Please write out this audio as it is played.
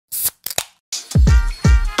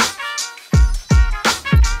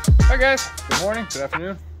guys, good morning, good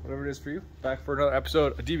afternoon, whatever it is for you. Back for another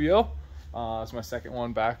episode of DBO. It's my second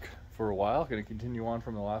one back for a while. Gonna continue on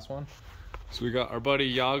from the last one. So we got our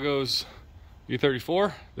buddy Yago's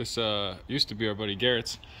E34. This used to be our buddy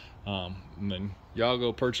Garrett's. And then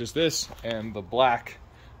Yago purchased this and the black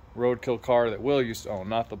roadkill car that Will used to own,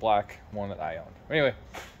 not the black one that I owned. Anyway,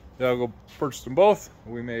 Yago purchased them both.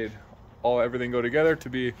 We made everything go together to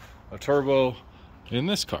be a turbo in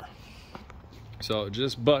this car. So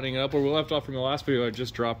just buttoning it up where we left off from the last video. I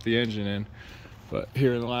just dropped the engine in, but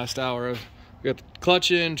here in the last hour, we got the clutch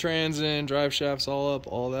in, trans in, drive shafts all up,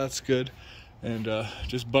 all that's good. And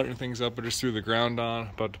just buttoning things up. I just threw the ground on,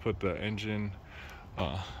 about to put the engine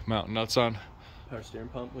mount nuts on. Power steering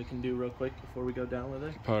pump we can do real quick before we go down with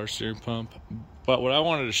it. Power steering pump. But what I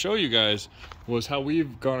wanted to show you guys was how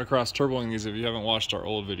we've gone across turboing these if you haven't watched our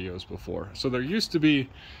old videos before. So there used to be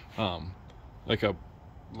like a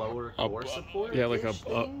lower core support. Yeah, like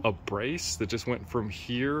a brace that just went from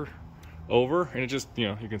here over, and it just, you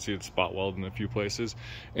know, you can see it's spot welded in a few places,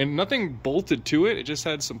 and nothing bolted to it. It just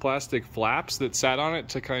had some plastic flaps that sat on it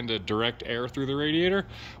to kind of direct air through the radiator.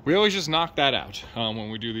 We always just knock that out when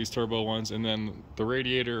we do these turbo ones, and then the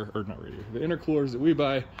radiator, or not radiator, the intercoolers that we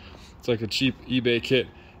buy, it's like a cheap eBay kit,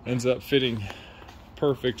 ends up fitting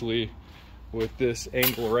perfectly with this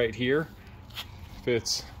angle right here.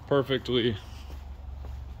 Fits perfectly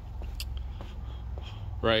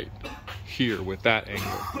right here with that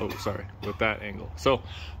angle. Oh, sorry, with that angle. So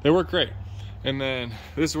they work great. And then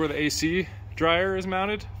this is where the AC dryer is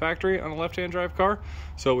mounted, factory, on a left-hand drive car.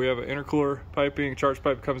 So we have an intercooler piping, charge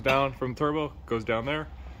pipe comes down from turbo, goes down there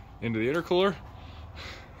into the intercooler,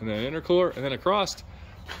 and then intercooler, and then across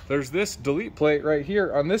there's this delete plate right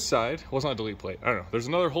here on this side. Well, it's not a delete plate, I don't know. There's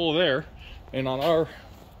another hole there, and on our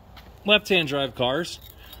left-hand drive cars,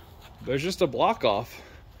 there's just a block off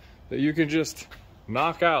that you can just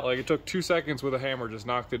knock out. Like, it took 2 seconds with a hammer, just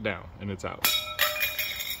knocked it down and it's out.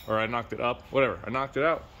 Or I knocked it up, whatever, I knocked it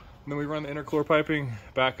out. And then we run the intercooler piping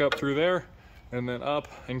back up through there and then up,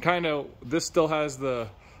 and kind of, this still has the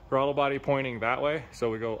throttle body pointing that way, so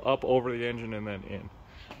we go up over the engine and then in.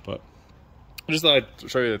 But I just thought I'd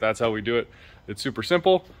show you that that's how we do it. It's super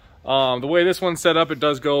simple. The way this one's set up, it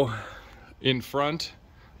does go in front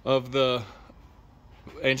of the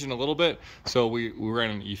engine a little bit, so we ran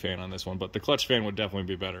an E-fan on this one, but the clutch fan would definitely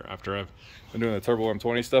be better. After I've been doing the turbo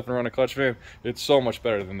M20 stuff and run a clutch fan, it's so much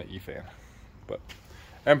better than the E-fan. But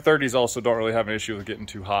M30s also don't really have an issue with getting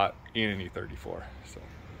too hot in an E34, so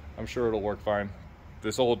I'm sure it'll work fine.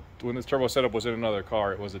 When this turbo setup was in another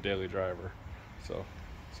car, it was a daily driver, so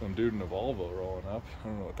some dude in a Volvo rolling up, I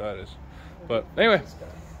don't know what that is. But anyway,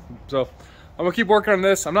 so I'm gonna keep working on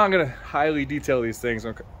this. I'm not gonna highly detail these things.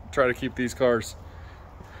 I'm gonna try to keep these cars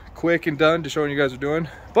quick and done to showing you guys are doing.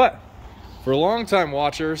 But for long time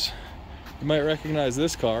watchers, you might recognize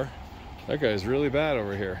this car. That guy's really bad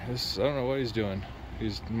over here. I don't know what he's doing.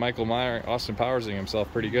 He's Michael Myers, Austin Powersing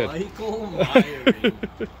himself pretty good. Michael Myers.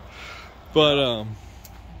 But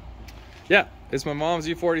yeah, it's my mom's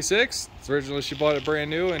E46. It's originally, she bought it brand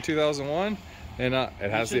new in 2001, and it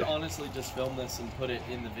has. You should honestly just film this and put it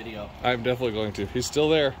in the video. I'm definitely going to. He's still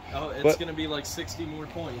there. Oh, it's gonna be like 60 more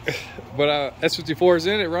points. But S54 is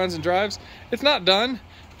in. It runs and drives. It's not done,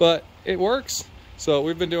 but it works. So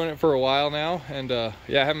we've been doing it for a while now, and yeah,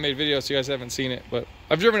 I haven't made videos, so you guys haven't seen it, but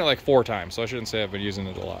I've driven it like 4 times, so I shouldn't say I've been using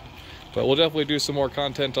it a lot. But we'll definitely do some more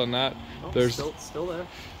content on that. Oh, there's still there.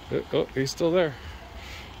 Oh, he's still there.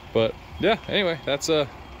 But yeah, anyway, that's the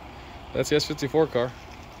S54 car.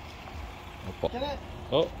 Get it?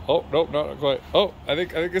 Oh, nope, not quite. Oh, I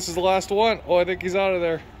think this is the last one. Oh, I think he's out of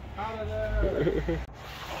there. Out of there.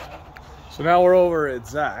 So now we're over at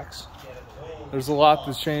Zach's. There's a lot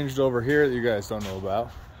that's changed over here that you guys don't know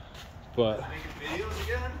about. But making videos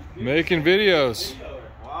again? Making videos.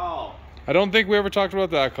 Wow. I don't think we ever talked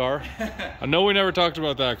about that car. I know we never talked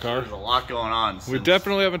about that car. There's a lot going on. We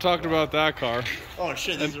definitely haven't talked about that car. Oh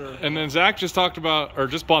shit, and then Zach just talked about, or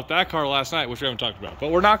just bought that car last night, which we haven't talked about.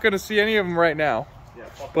 But we're not going to see any of them right now. Yeah,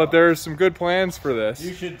 but there's some good plans for this.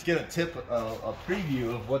 You should get a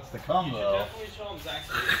preview of what's to come, though. Definitely show him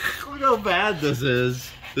Zach's. Look how bad this is.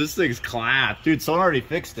 This thing's clapped. Dude, someone already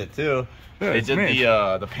fixed it, too. Yeah, they did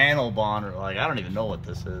the panel bond, or like, I don't even know what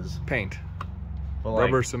this is. Paint. But like,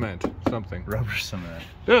 rubber cement. Something. Rubber cement.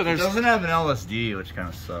 Yeah, it doesn't have an LSD, which kind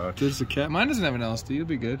of sucks. There's a cat. Mine doesn't have an LSD. It'll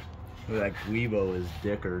be good. That Guibo is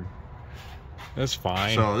dickered. That's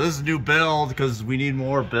fine. So this is a new build, because we need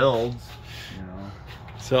more builds. You know.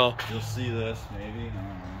 So you'll see this, maybe. I don't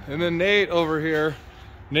know. And then Nate over here.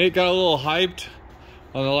 Nate got a little hyped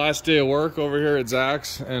on the last day of work over here at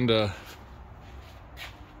Zach's, and that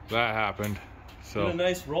happened. So a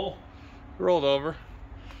nice roll. rolled over.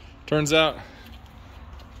 Turns out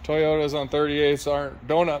Toyotas on 38s aren't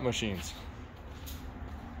donut machines.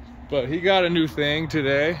 But he got a new thing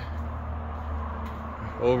today.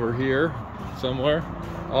 Over here somewhere.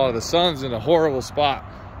 Oh, the sun's in a horrible spot.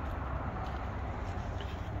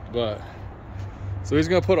 But so he's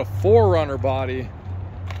gonna put a 4Runner body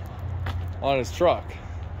on his truck.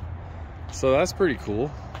 So that's pretty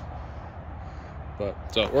cool. But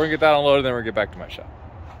so we're gonna get that unloaded, then we're gonna get back to my shop.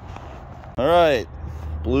 All right,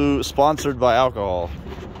 Blue sponsored by alcohol.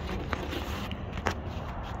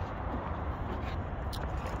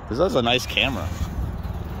 This is a nice camera.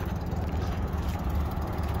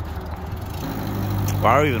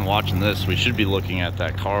 Why are we even watching this? We should be looking at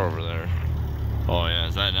that car over there. Oh yeah,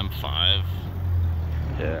 is that an M5?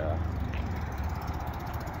 Yeah.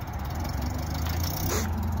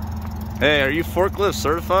 Hey, are you forklift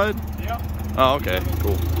certified? Yep. Oh, okay,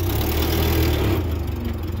 cool.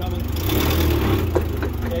 Coming.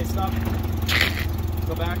 Okay, stop.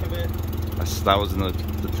 Go back a bit. That was in the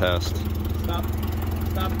test. Stop.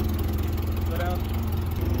 Stop. Go down.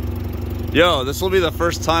 Yo, this will be the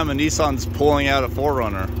first time a Nissan's pulling out a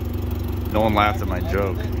 4Runner. No one laughed at my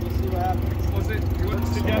joke. We'll see what happens. Was it you went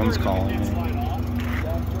together? Someone's calling me.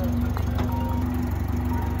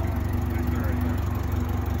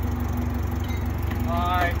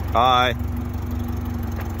 Hi. Hi.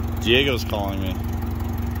 Diego's calling me.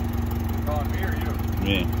 Calling me or you?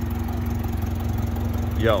 Me.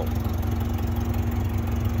 Yo.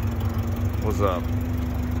 What's up?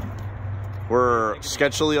 We're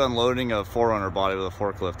sketchily unloading a 4Runner body with a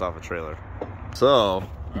forklift off a trailer. So,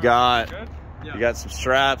 you got some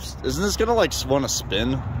straps. Isn't this gonna like want to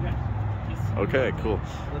spin? Yeah. Okay, cool.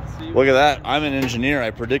 Let's see. Look at that. I'm an engineer.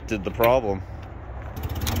 I predicted the problem.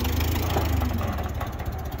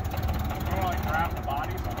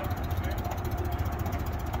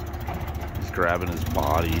 He's grabbing his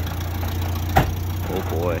body. Oh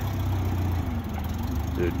boy.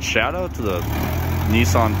 Dude, shout out to the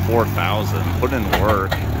Nissan 4000. Put in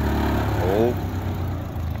work. Oh.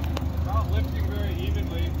 Not lifting very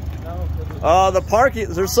evenly. Oh, the parking.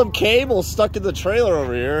 There's some cable stuck in the trailer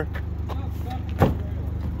over here.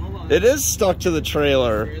 Hold on. It is stuck to the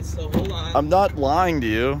trailer. So hold on. I'm not lying to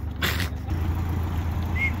you.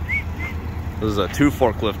 This is a 2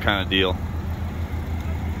 forklift kind of deal.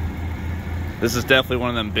 This is definitely one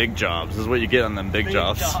of them big jobs. This is what you get on them big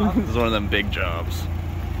jobs. This is one of them big jobs.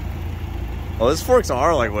 Oh, his forks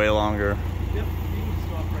are like way longer. Yep. You can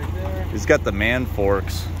stop right there. He's got the man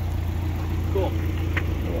forks. Cool.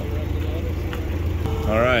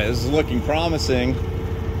 All right, this is looking promising.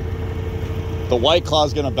 The White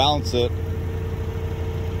Claw's gonna bounce it.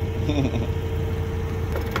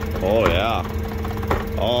 Oh yeah.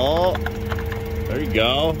 Oh, there you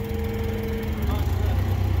go.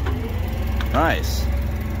 Nice.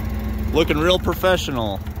 Looking real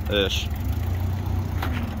professional-ish.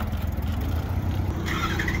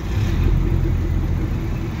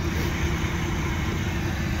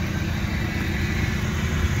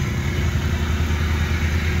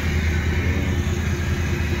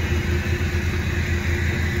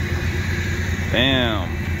 Damn.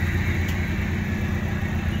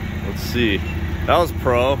 Let's see. That was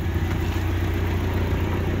pro.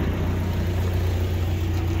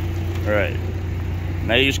 All right.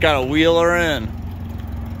 Now you just gotta wheel her in.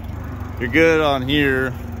 You're good on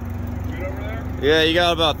here. Good over there? Yeah, you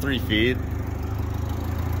got about 3 feet.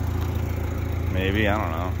 Maybe, I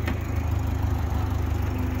don't know.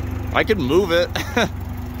 I could move it.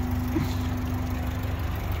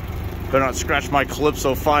 Better not scratch my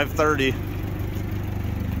Calypso 530.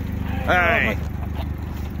 Hey.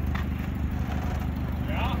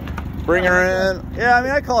 Yeah. Bring her in. Yeah, I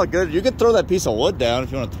mean, I call it good. You could throw that piece of wood down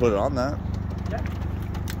if you want to put it on that. Yeah.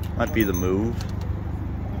 Might be the move.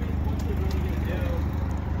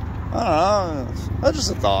 I don't know. That's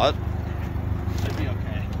just a thought. Should be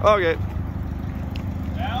okay. Okay.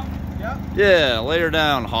 Down? Yep. Yeah, lay her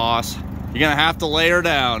down, Hoss. You're gonna have to lay her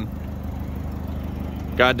down.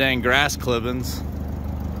 God dang grass clippings.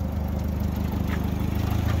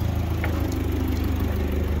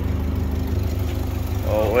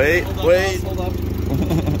 Oh, wait, Hold up, wait. Hold up.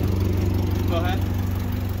 Go ahead.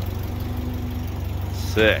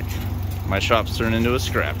 Sick. My shop's turned into a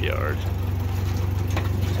scrapyard.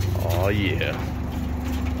 Oh, yeah.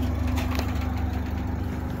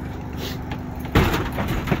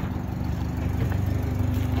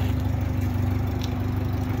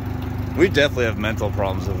 We definitely have mental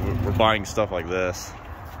problems if we're buying stuff like this.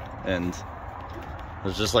 And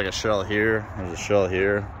there's just like a shell here, there's a shell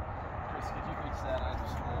here.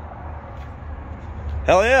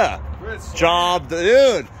 Hell yeah. Job,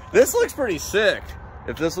 dude. This looks pretty sick.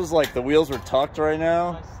 If this was like the wheels were tucked right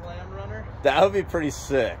now, My slam runner. that would be pretty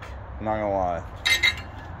sick. I'm not gonna lie.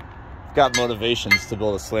 Got motivations to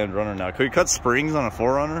build a slammed runner now. Could we cut springs on a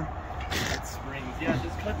 4Runner? Springs. Yeah,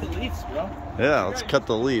 just cut the leaves, bro. Yeah, let's cut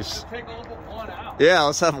the leaves. Just take all but one out. Yeah,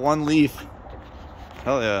 let's have one leaf.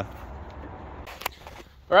 Hell yeah.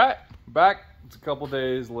 All right, back. It's a couple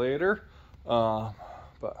days later, but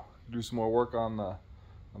do some more work on the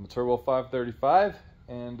Turbo 535,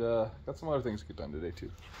 and got some other things to get done today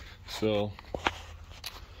too. So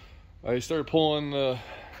I started pulling the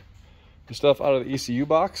stuff out of the ECU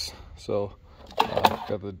box. So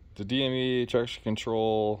got the DME traction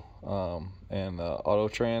control and the auto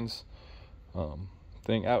trans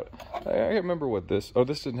thing out. I can't remember what this. Oh,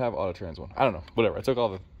 this didn't have auto trans one. I don't know. Whatever. I took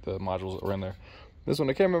all the modules that were in there. This one,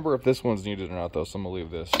 I can't remember if this one's needed or not though, so I'm gonna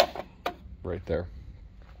leave this right there.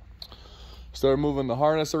 Started moving the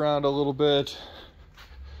harness around a little bit.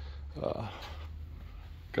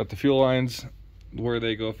 Got the fuel lines where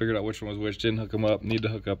they go, figured out which one was which, didn't hook them up. Need to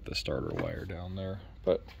hook up the starter wire down there.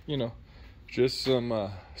 But, you know, just some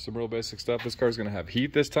real basic stuff. This car's gonna have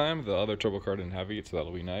heat this time. The other turbo car didn't have heat, so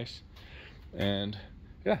that'll be nice. And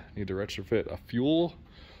yeah, need to retrofit a fuel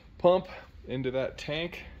pump into that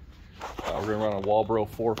tank. We're gonna run a Walbro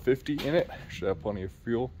 450 in it. Should have plenty of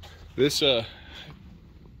fuel. This, if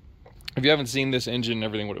you haven't seen this engine and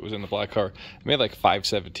everything, what it was in the black car, it made like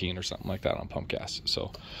 517 or something like that on pump gas.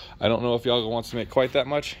 So I don't know if Yago wants to make quite that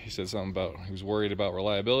much. He said something about, he was worried about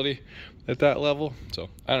reliability at that level. So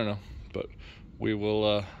I don't know, but we will,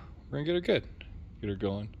 we're gonna get her good, get her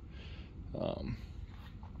going.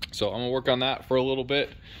 So I'm gonna work on that for a little bit,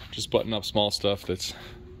 just button up small stuff that's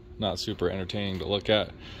not super entertaining to look at.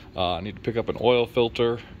 I need to pick up an oil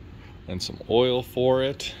filter and some oil for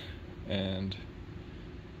it, and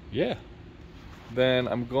yeah. Then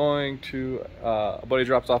I'm going to, a buddy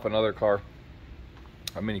drops off another car,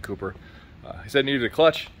 a Mini Cooper. He said it needed a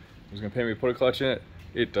clutch. He was gonna pay me to put a clutch in it.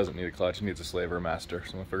 It doesn't need a clutch, it needs a Slaver Master.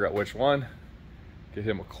 So I'm gonna figure out which one, get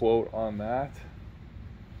him a quote on that.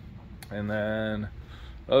 And then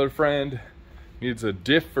another friend needs a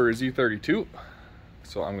diff for his E32.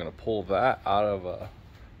 So I'm gonna pull that out of a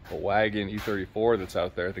wagon E34 that's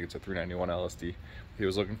out there. I think it's a 391 LSD he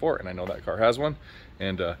was looking for, and I know that car has one.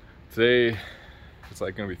 And today it's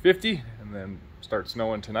like gonna be 50 and then start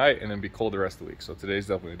snowing tonight and then be cold the rest of the week. So today's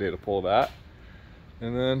definitely the day to pull that.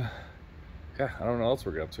 And then, yeah, I don't know what else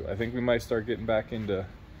we're up to. I think we might start getting back into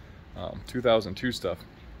 2002 stuff.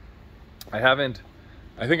 I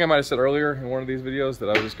think I might have said earlier in one of these videos that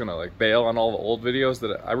I was just gonna like bail on all the old videos.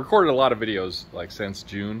 That I recorded a lot of videos like since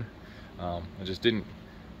June. I just didn't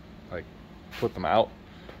like put them out,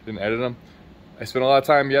 didn't edit them. I spent a lot of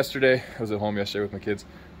time yesterday. I was at home yesterday with my kids,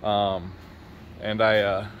 and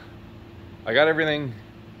I got everything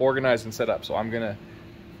organized and set up. So I'm gonna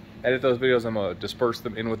edit those videos. I'm gonna disperse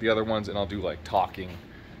them in with the other ones, and I'll do like talking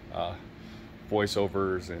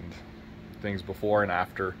voiceovers and things before and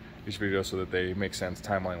after each video so that they make sense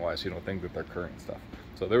timeline wise, so you don't think that they're current stuff.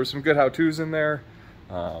 So there was some good how-tos in there.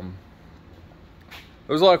 There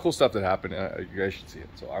was a lot of cool stuff that happened. You guys should see it.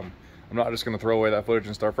 So I'm not just gonna throw away that footage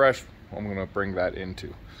and start fresh. I'm gonna bring that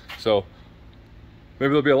into. So maybe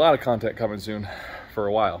there'll be a lot of content coming soon for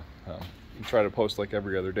a while. I'll try to post like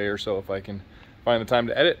every other day or so if I can find the time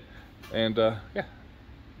to edit. And yeah,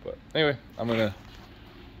 but anyway, I'm gonna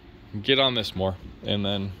get on this more, and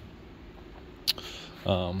then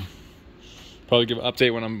probably give an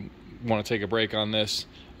update when I want to take a break on this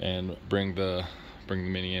and bring the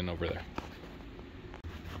Mini in over there.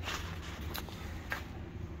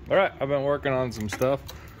 All right, I've been working on some stuff.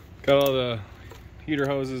 Got all the heater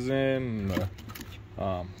hoses in, the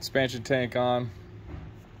expansion tank on,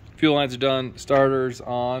 fuel lines are done, starters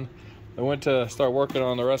on. I went to start working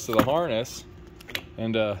on the rest of the harness,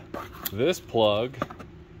 and this plug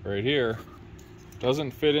right here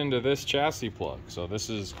doesn't fit into this chassis plug. So this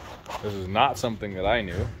is not something that I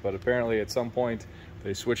knew, but apparently at some point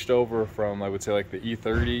they switched over from, I would say, like the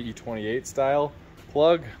E30, E28 style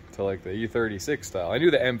plug to like the E36 style. I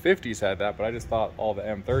knew the M50s had that, but I just thought all the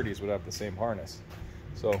M30s would have the same harness.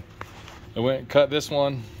 So I went and cut this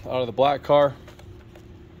one out of the black car.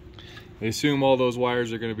 They assume all those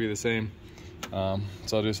wires are going to be the same. So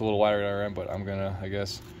I'll do just a little wiring on our end, but I'm gonna, I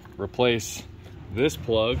guess, replace this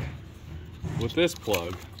plug with this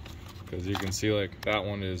plug, because you can see like that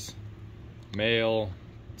one is male,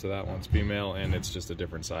 so that one's female, and it's just a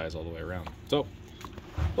different size all the way around. So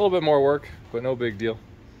a little bit more work, but no big deal.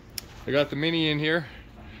 I got the Mini in here.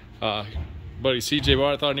 Buddy CJ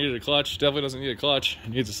bought it, thought it needed a clutch. Definitely doesn't need a clutch, it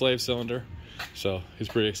needs a slave cylinder. So he's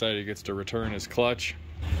pretty excited he gets to return his clutch.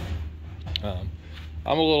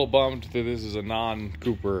 I'm a little bummed that this is a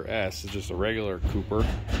non-Cooper S. It's just a regular Cooper.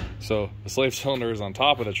 So the slave cylinder is on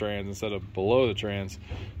top of the trans instead of below the trans.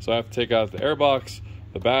 So I have to take out the airbox,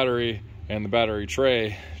 the battery, and the battery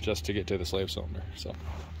tray just to get to the slave cylinder. So,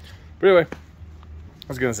 but anyway, I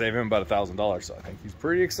was gonna save him about $1,000, so I think he's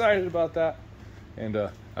pretty excited about that. And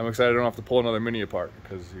I'm excited I don't have to pull another Mini apart,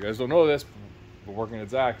 because you guys don't know this, but working at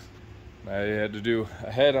Zach's, I had to do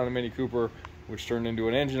a head on a Mini Cooper, which turned into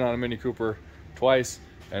an engine on a Mini Cooper twice,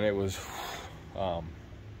 and it was,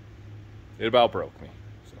 it about broke me.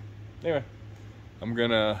 So anyway,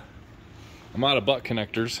 I'm out of butt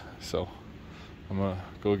connectors, so I'm gonna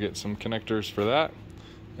go get some connectors for that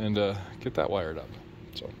and get that wired up.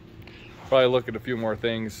 So probably look at a few more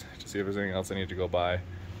things to see if there's anything else I need to go buy.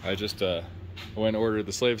 I just I went and ordered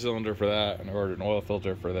the slave cylinder for that, and I ordered an oil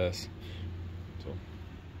filter for this. So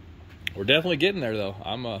we're definitely getting there, though.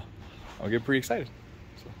 I'll get pretty excited.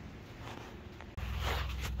 So.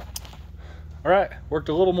 All right, worked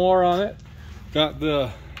a little more on it. Got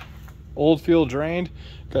the old fuel drained.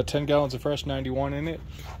 Got 10 gallons of fresh 91 in it,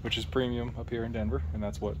 which is premium up here in Denver, and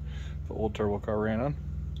that's what the old turbo car ran on.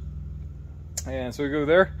 And so we go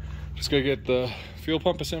there. Just gonna get the fuel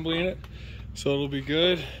pump assembly in it, so it'll be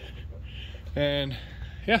good. And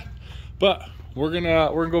yeah, but we're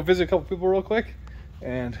gonna go visit a couple people real quick.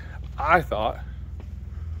 And I thought,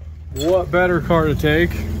 what better car to take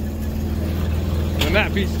than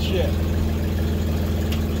that piece of shit?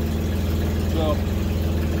 So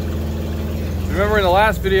remember in the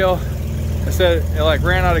last video I said it like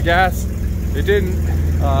ran out of gas? It didn't,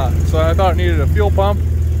 so I thought it needed a fuel pump,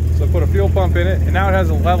 so I put a fuel pump in it, and now it has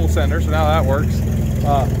a level sender, so now that works.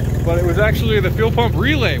 But it was actually the fuel pump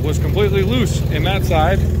relay was completely loose in that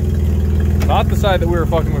side, not the side that we were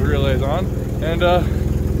fucking with relays on. And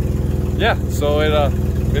yeah, so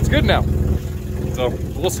it's good now, so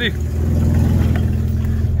we'll see.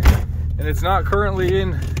 And it's not currently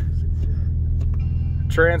in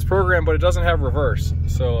trans program, but it doesn't have reverse,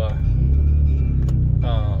 so I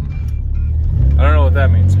don't know what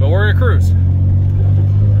that means, but we're gonna cruise.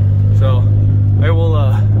 So I will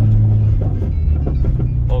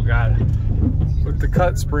oh god, with the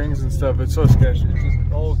cut springs and stuff, it's so sketchy. It's just,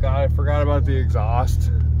 oh god, I forgot about the exhaust.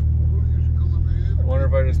 I wonder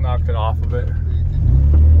if I just knocked it off of it.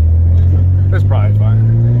 It's probably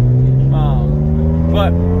fine.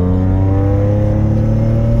 But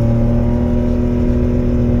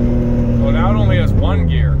well, now it only has one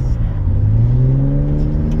gear.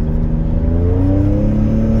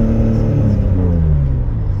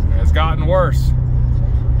 And it's gotten worse.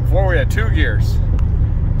 Before we had 2 gears.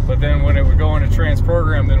 But then when it would go into trans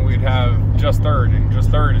program, then we'd have just third, and just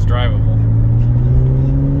third is drivable.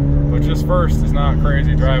 But just first is not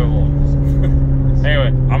crazy drivable. Anyway,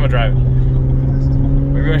 I'm gonna drive it.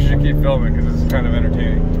 Maybe I should keep filming because it's kind of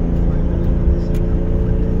entertaining.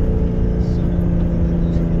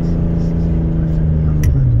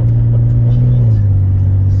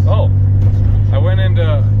 Oh, I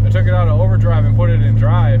took it out of overdrive and put it in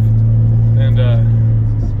drive, and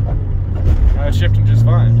now it's shifting just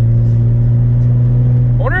fine.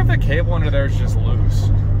 I wonder if the cable under there is just loose,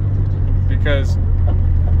 because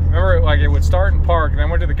remember, like, it would start and park, and then I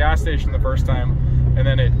went to the gas station the first time, and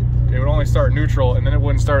then it would only start neutral, and then it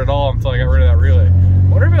wouldn't start at all until I got rid of that relay. I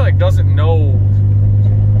wonder if it like doesn't know,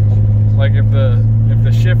 like if the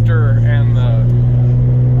shifter and the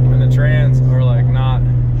trans are like not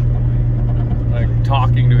like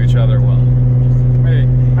talking to each other well. Maybe,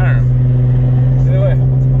 I don't know. Anyway,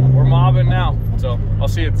 we're mobbing now, so I'll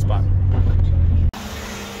see you at the spot.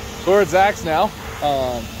 So we're at Zach's now.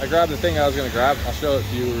 I grabbed the thing I was gonna grab. I'll show it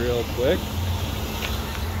to you real quick.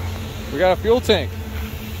 We got a fuel tank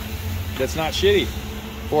that's not shitty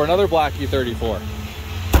for another black E34.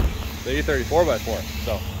 The E34x4,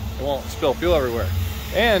 so it won't spill fuel everywhere.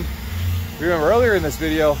 And remember earlier in this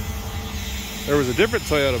video, there was a different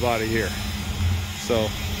Toyota body here. So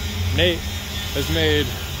Nate has made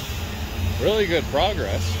really good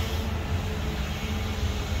progress.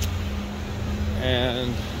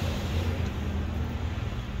 And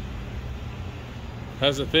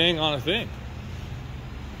has a thing on a thing.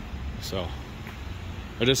 So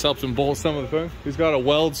I just helped him bolt some of the things. He's got to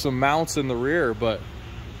weld some mounts in the rear, but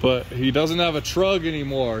he doesn't have a Trug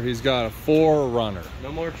anymore. He's got a 4Runner.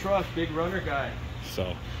 No more truck, big runner guy.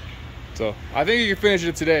 So I think he can finish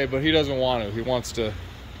it today, but he doesn't want to. He wants to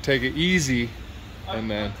take it easy, and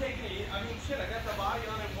then. I'm taking it. I mean, shit, I got the body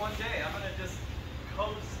on it one day. I'm gonna just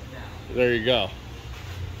coast now. There you go.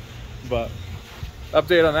 But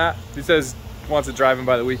update on that. He says he wants it driving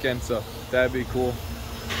by the weekend, so that'd be cool.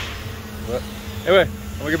 But anyway,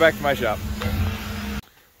 I'm gonna get back to my shop.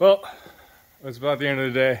 Well, it's about the end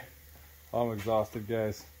of the day. I'm exhausted,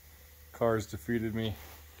 guys. Car's defeated me.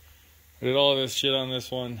 I did all of this shit on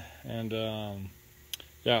this one, and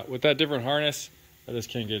yeah, with that different harness, I just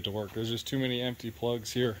can't get it to work. There's just too many empty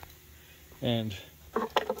plugs here, and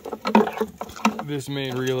this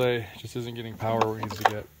main relay just isn't getting power where it needs to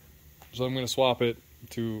get. So I'm going to swap it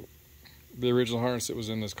to the original harness that was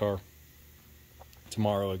in this car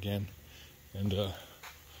tomorrow again. And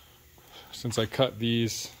since I cut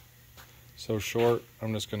these so short,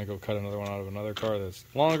 I'm just going to go cut another one out of another car that's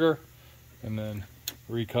longer, and then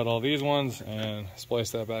recut all these ones and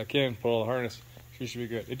splice that back in, put all the harness. She should be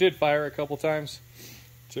good. It did fire a couple times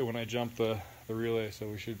too when I jumped the relay, so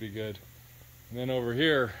we should be good. And then over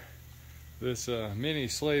here, this mini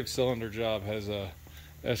slave cylinder job has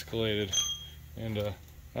escalated, and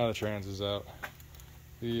now the trans is out.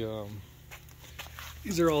 These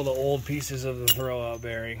are all the old pieces of the throwout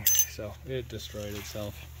bearing, so it destroyed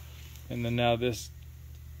itself. And then now this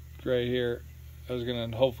right here, I was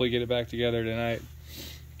gonna hopefully get it back together tonight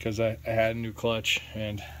because I had a new clutch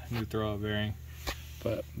and new throwout bearing.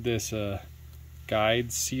 But this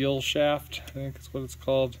guide seal shaft, I think that's what it's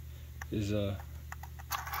called, is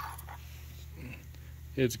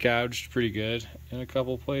it's gouged pretty good in a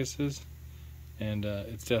couple places, and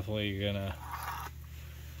it's definitely gonna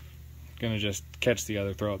just catch the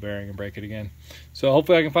other throwout bearing and break it again. So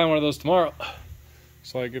hopefully I can find one of those tomorrow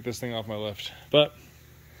so I get this thing off my lift. But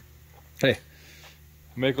hey,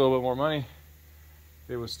 make a little bit more money.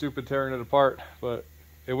 It was stupid tearing it apart, but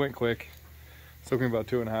it went quick. It took me about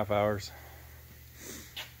 2.5 hours,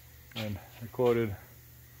 and I quoted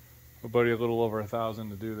a buddy a little over $1,000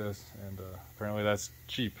 to do this, and apparently that's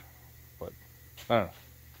cheap, but I don't know.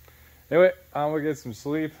 Anyway, I'm gonna get some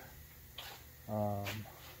sleep. I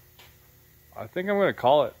think I'm gonna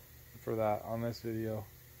call it for that on this video.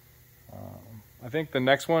 I think the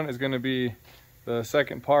next one is gonna be the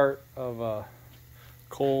second part of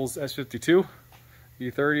Cole's S52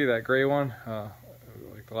 E30, that gray one.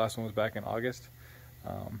 Like the last one was back in August.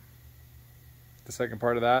 The second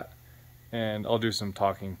part of that, and I'll do some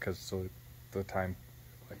talking because so the time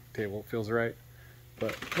table feels right.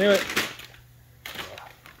 But anyway,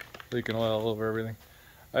 leaking oil all over everything.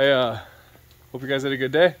 I hope you guys had a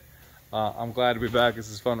good day. I'm glad to be back. This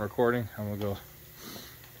is fun recording. I'm gonna go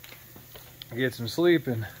get some sleep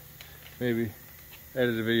and maybe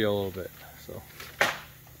edit a video a little bit. So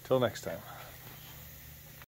till next time.